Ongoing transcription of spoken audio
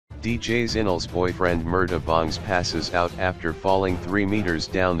DJ Zinhle's boyfriend Murdah Bongz passes out after falling 3 meters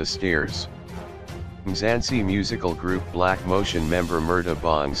down the stairs. Mzansi musical group Black Motion member Murdah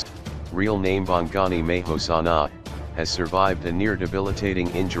Bongz, real name Bongani Mahosana, has survived a near-debilitating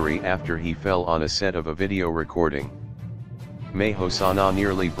injury after he fell on a set of a video recording. Mahosana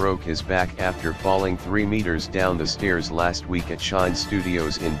nearly broke his back after falling 3 meters down the stairs last week at Shine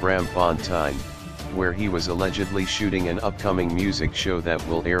Studios in Braamfontein, where he was allegedly shooting an upcoming music show that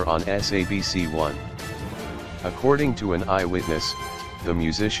will air on SABC1. According to an eyewitness, the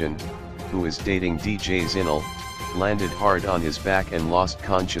musician, who is dating DJ Zinhle, landed hard on his back and lost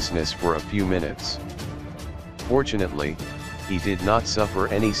consciousness for a few minutes. Fortunately, he did not suffer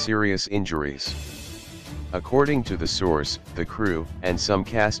any serious injuries. According to the source, the crew and some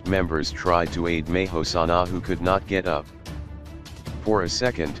cast members tried to aid Mahosana, who could not get up. For a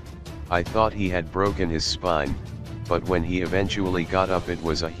second, I thought he had broken his spine, but when he eventually got up it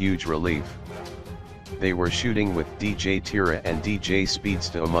was a huge relief. They were shooting with DJ Tira and DJ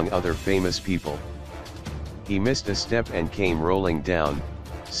Speedsta among other famous people. He missed a step and came rolling down,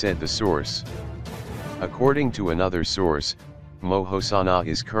 said the source. According to another source, Mahosana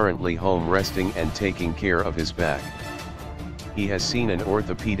is currently home resting and taking care of his back. He has seen an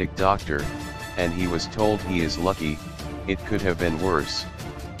orthopedic doctor, and he was told he is lucky, it could have been worse.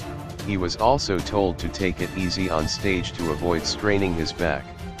 He was also told to take it easy on stage to avoid straining his back.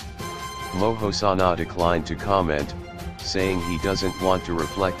 Mahosana declined to comment, saying he doesn't want to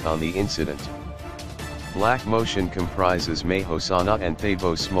reflect on the incident. Black Motion comprises Mahosana and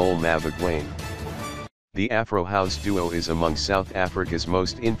Thabo Smol Mabagwane. The Afro House duo is among South Africa's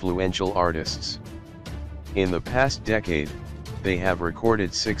most influential artists. In the past decade, they have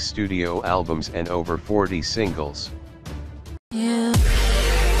recorded 6 studio albums and over 40 singles.